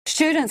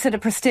Students at a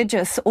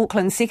prestigious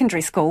Auckland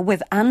secondary school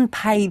with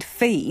unpaid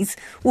fees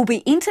will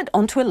be entered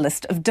onto a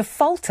list of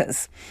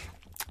defaulters.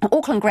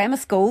 Auckland Grammar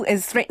School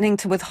is threatening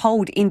to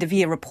withhold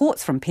end-of-year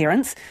reports from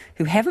parents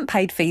who haven't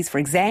paid fees for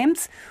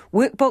exams,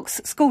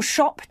 workbooks, school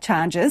shop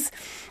charges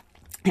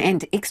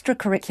and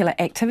extracurricular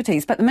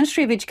activities. But the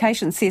Ministry of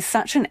Education says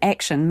such an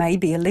action may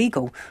be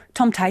illegal.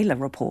 Tom Taylor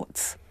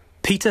reports.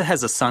 Peter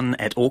has a son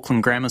at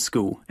Auckland Grammar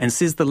School and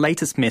says the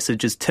latest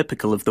message is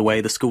typical of the way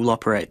the school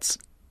operates.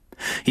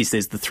 He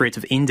says the threat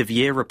of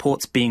end-of-year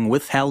reports being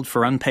withheld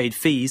for unpaid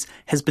fees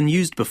has been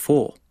used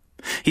before.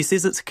 He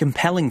says it's a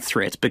compelling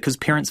threat because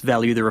parents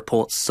value the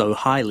reports so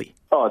highly.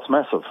 Oh, it's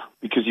massive,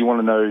 because you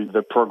want to know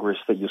the progress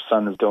that your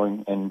son is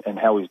doing and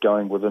how he's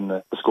going within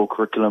the school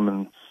curriculum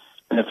and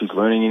if he's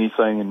learning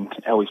anything and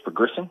how he's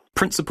progressing.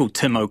 Principal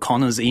Tim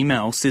O'Connor's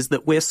email says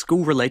that where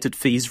school-related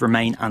fees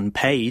remain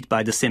unpaid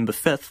by December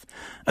 5th,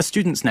 a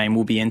student's name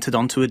will be entered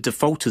onto a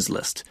defaulters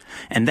list,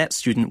 and that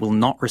student will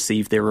not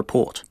receive their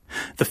report.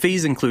 The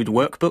fees include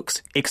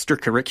workbooks,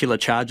 extracurricular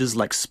charges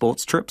like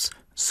sports trips,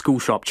 school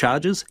shop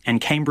charges, and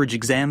Cambridge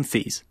exam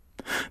fees.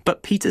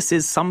 But Peter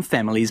says some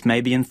families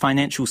may be in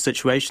financial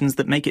situations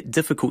that make it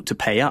difficult to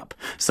pay up,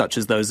 such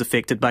as those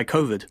affected by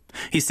COVID.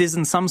 He says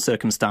in some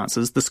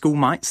circumstances the school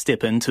might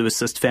step in to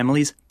assist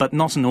families, but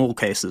not in all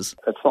cases.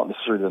 It's not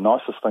necessarily the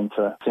nicest thing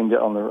to send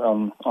out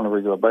on a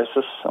regular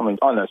basis. I mean,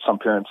 I know some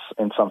parents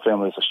and some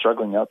families are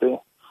struggling out there.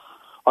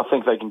 I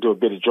think they can do a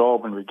better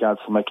job in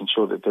regards to making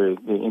sure that they're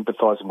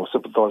empathising or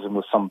sympathising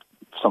with some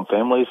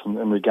families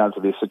in regards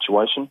to their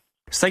situation.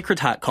 Sacred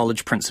Heart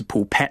College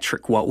Principal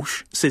Patrick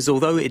Walsh says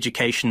although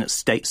education at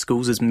state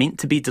schools is meant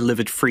to be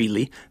delivered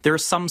freely, there are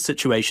some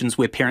situations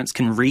where parents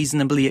can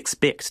reasonably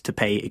expect to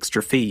pay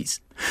extra fees.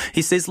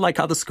 He says like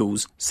other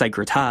schools,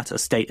 Sacred Heart, a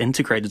state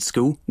integrated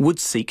school, would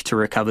seek to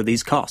recover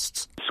these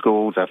costs.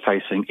 Schools are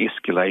facing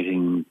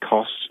escalating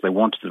costs. They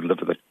want to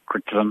deliver the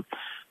curriculum,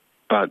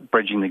 but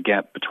bridging the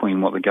gap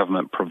between what the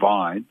government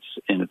provides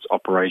in its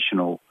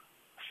operational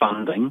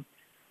funding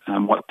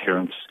what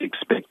parents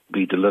expect to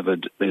be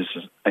delivered, there's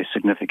a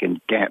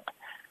significant gap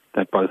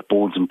that both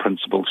boards and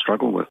principals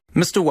struggle with.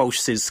 Mr Walsh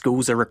says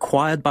schools are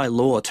required by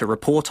law to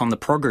report on the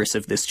progress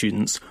of their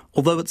students,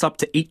 although it's up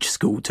to each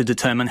school to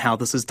determine how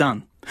this is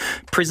done.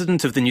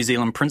 President of the New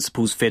Zealand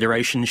Principals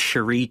Federation,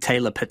 Cherie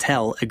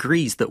Taylor-Patel,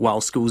 agrees that while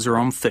schools are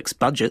on fixed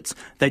budgets,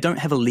 they don't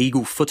have a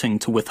legal footing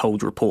to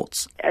withhold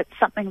reports. It's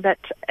something that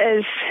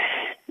is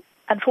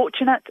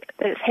unfortunate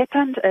that it's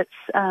happened. It's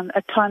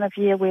a time of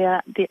year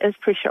where there is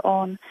pressure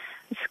on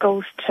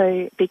schools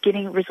to be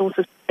getting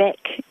resources back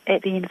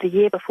at the end of the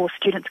year before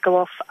students go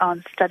off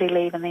on study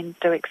leave and then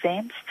do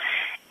exams.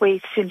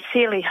 We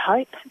sincerely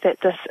hope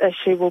that this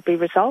issue will be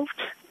resolved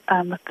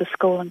with the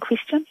school in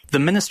question. The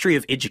Ministry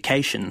of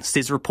Education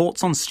says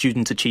reports on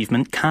student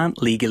achievement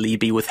can't legally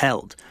be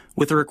withheld,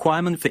 with a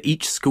requirement for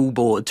each school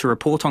board to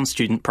report on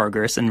student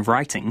progress in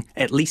writing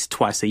at least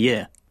twice a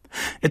year.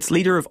 Its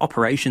Leader of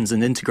Operations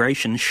and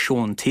Integration,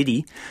 Sean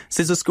Teddy,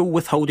 says a school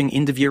withholding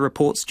end-of-year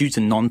reports due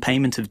to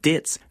non-payment of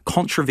debts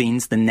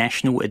contravenes the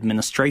National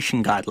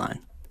Administration Guideline.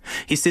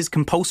 He says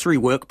compulsory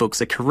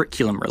workbooks are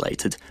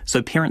curriculum-related,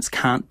 so parents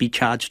can't be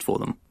charged for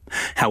them.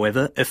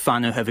 However, if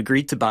whānau have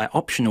agreed to buy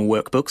optional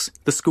workbooks,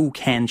 the school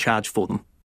can charge for them.